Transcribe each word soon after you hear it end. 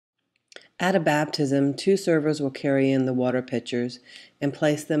At a baptism, two servers will carry in the water pitchers and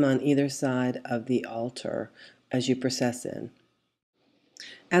place them on either side of the altar as you process in.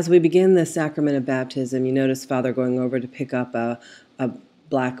 As we begin the sacrament of baptism, you notice Father going over to pick up a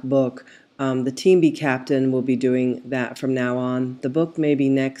black book. The team B captain will be doing that from now on. The book may be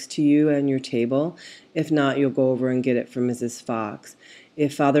next to you and your table. If not, you'll go over and get it from Mrs. Fox.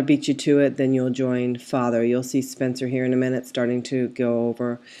 If Father beats you to it, then you'll join Father. You'll see Spencer here in a minute starting to go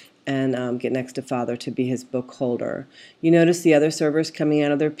over and get next to Father to be his book holder. You notice the other servers coming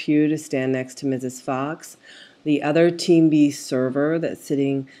out of their pew to stand next to Mrs. Fox. The other Team B server that's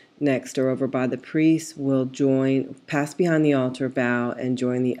sitting next or over by the priest will pass behind the altar, bow, and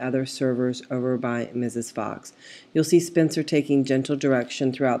join the other servers over by Mrs. Fox. You'll see Spencer taking gentle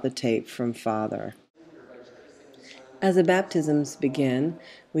direction throughout the tape from Father. As the baptisms begin,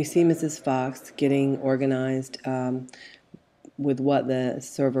 we see Mrs. Fox getting organized with what the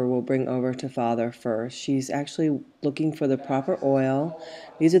server will bring over to Father first. She's actually looking for the proper oil.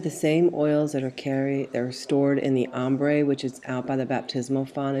 These are the same oils that are stored in the ambre, which is out by the baptismal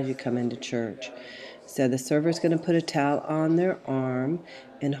font as you come into church. So the server's going to put a towel on their arm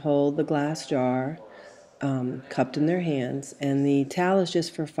and hold the glass jar cupped in their hands, and the towel is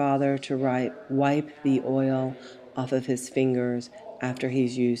just for Father to wipe the oil off of his fingers after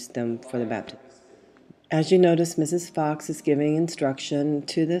he's used them for the baptism. As you notice, Mrs. Fox is giving instruction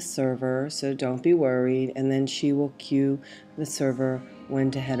to the server, so don't be worried, and then she will cue the server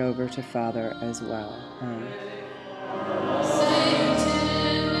when to head over to Father as well.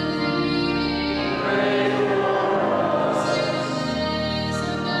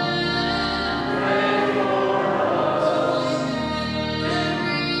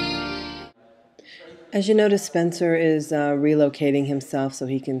 As you notice, Spencer is relocating himself so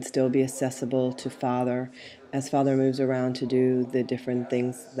he can still be accessible to Father as Father moves around to do the different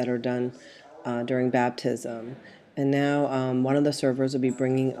things that are done during baptism. And now one of the servers will be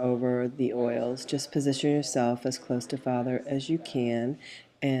bringing over the oils. Just position yourself as close to Father as you can,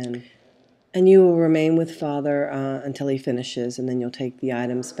 and you will remain with Father until he finishes, and then you'll take the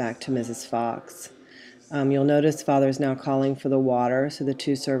items back to Mrs. Fox. You'll notice Father is now calling for the water, so the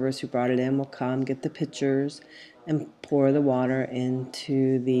two servers who brought it in will come, get the pitchers, and pour the water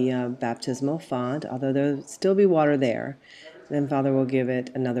into the baptismal font, although there'll still be water there. Then Father will give it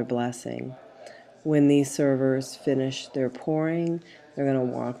another blessing. When these servers finish their pouring, they're going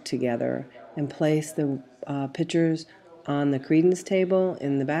to walk together and place the pitchers on the credence table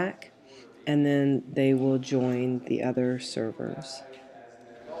in the back, and then they will join the other servers.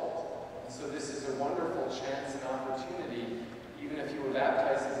 So this is a wonderful chance and opportunity, even if you were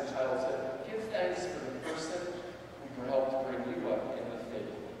baptized as a child, to give thanks for the person who helped bring you up in the faith.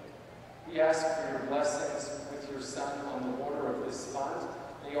 We ask for your blessings with your Son on the water of this font.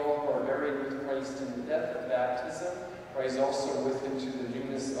 May all who are buried with Christ in the death of baptism rise also with him to the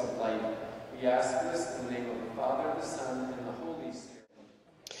newness of life. We ask this in the name of the Father, the Son, and the Holy Spirit.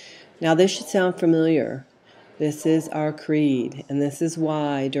 Now this should sound familiar. This is our creed, and this is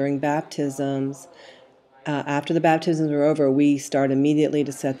why during baptisms, after the baptisms are over, we start immediately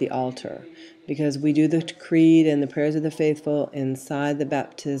to set the altar, because we do the creed and the prayers of the faithful inside the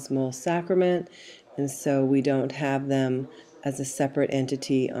baptismal sacrament, and so we don't have them as a separate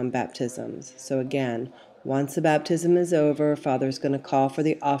entity on baptisms. So again, once the baptism is over, Father's going to call for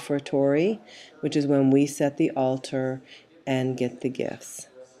the offertory, which is when we set the altar and get the gifts.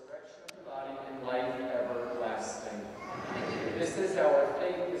 This is our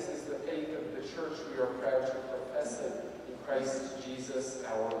faith. This is the faith of the Church. We are proud to profess it in Christ Jesus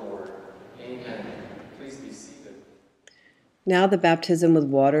our Lord. Amen. Please be seated. Now the baptism with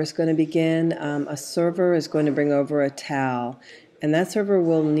water is going to begin. A server is going to bring over a towel, and that server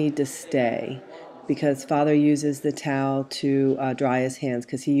will need to stay because Father uses the towel to dry his hands,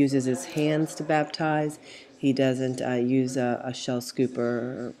 because he uses his hands to baptize. He doesn't use a shell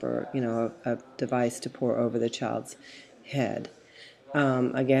scooper or a device to pour over the child's head.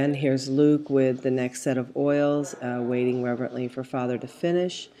 Again, here's Luke with the next set of oils, waiting reverently for Father to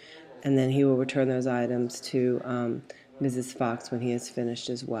finish, and then he will return those items to Mrs. Fox when he has finished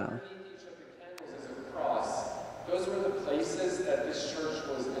as well. Those were the places that this church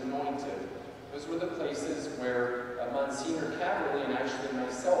was anointed. Those were the places where Monsignor Caverly, and actually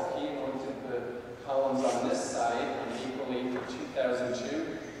myself, he anointed the columns on this side on April 8th of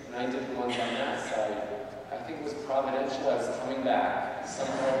 2002, and I did the ones on that side. I think it was providential. I was coming back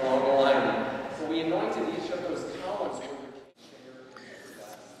somewhere along the line. So we anointed each of those columns.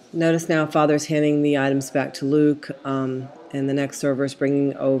 Notice now Father's handing the items back to Luke, and the next server is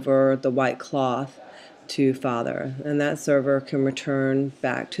bringing over the white cloth to Father, and that server can return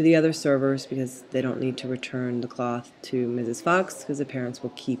back to the other servers because they don't need to return the cloth to Mrs. Fox because the parents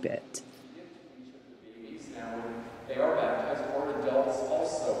will keep it. Babies now, when they are baptized, or adults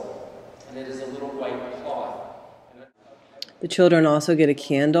also, and it is a little white cloth. The children also get a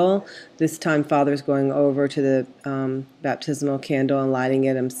candle. This time Father's going over to the baptismal candle and lighting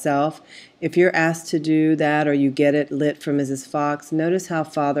it himself. If you're asked to do that or you get it lit from Mrs. Fox, notice how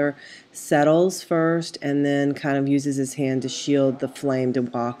Father settles first and then kind of uses his hand to shield the flame to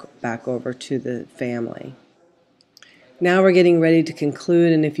walk back over to the family. Now we're getting ready to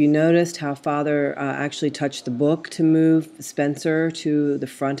conclude, and if you noticed how Father actually touched the book to move Spencer to the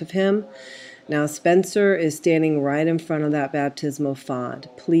front of him. Now Spencer is standing right in front of that baptismal font.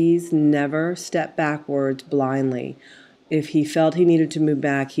 Please never step backwards blindly. If he felt he needed to move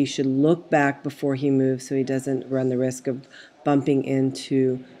back, he should look back before he moves so he doesn't run the risk of bumping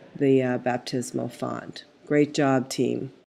into the baptismal font. Great job, team.